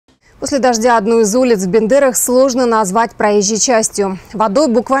После дождя одну из улиц в Бендерах сложно назвать проезжей частью. Водой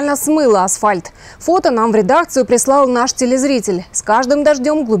буквально смыло асфальт. Фото нам в редакцию прислал наш телезритель. С каждым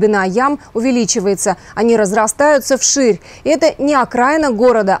дождем глубина ям увеличивается. Они разрастаются вширь. И это не окраина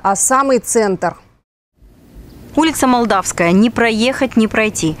города, а самый центр. Улица Молдавская. Не проехать, не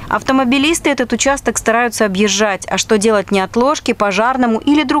пройти. Автомобилисты этот участок стараются объезжать. А что делать неотложке, пожарному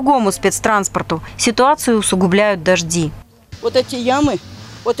или другому спецтранспорту? Ситуацию усугубляют дожди. Вот эти ямы,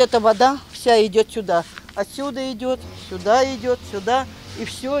 вот эта вода вся идет сюда. Отсюда идет, сюда, и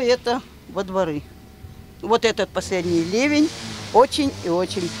все это во дворы. Вот этот последний ливень очень и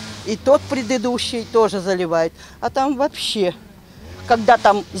очень. И тот предыдущий тоже заливает. А там вообще, когда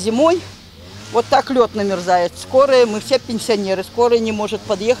там зимой, вот так лед намерзает. Скорая, мы все пенсионеры, скорая не может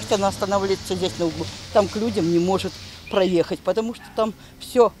подъехать, она останавливается здесь на углу. Там к людям не может проехать, потому что там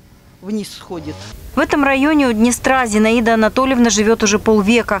все вниз сходит. В этом районе у Днестра Зинаида Анатольевна живет уже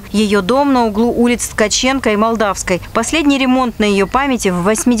полвека. Ее дом на углу улиц Ткаченко и Молдавской. Последний ремонт на ее памяти в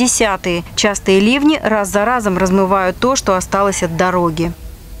 80-е. Частые ливни раз за разом размывают то, что осталось от дороги.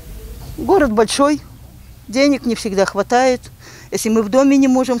 Город большой, денег не всегда хватает. Если мы в доме не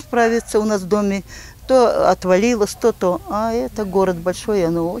можем справиться, у нас в доме то отвалилось, то. А это город большой,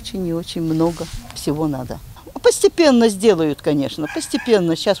 оно очень и очень много всего надо. Постепенно сделают, конечно,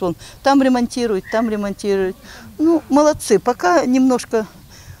 постепенно. Сейчас вон там ремонтируют, там ремонтируют. Ну, молодцы, пока немножко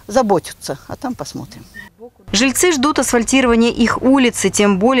заботятся, а там посмотрим. Жильцы ждут асфальтирования их улицы,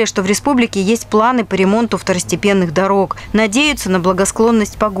 тем более, что в республике есть планы по ремонту второстепенных дорог. Надеются на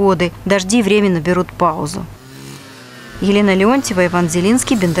благосклонность погоды. Дожди временно берут паузу. Елена Леонтьева, Иван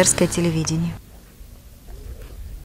Зелинский, Бендерское телевидение.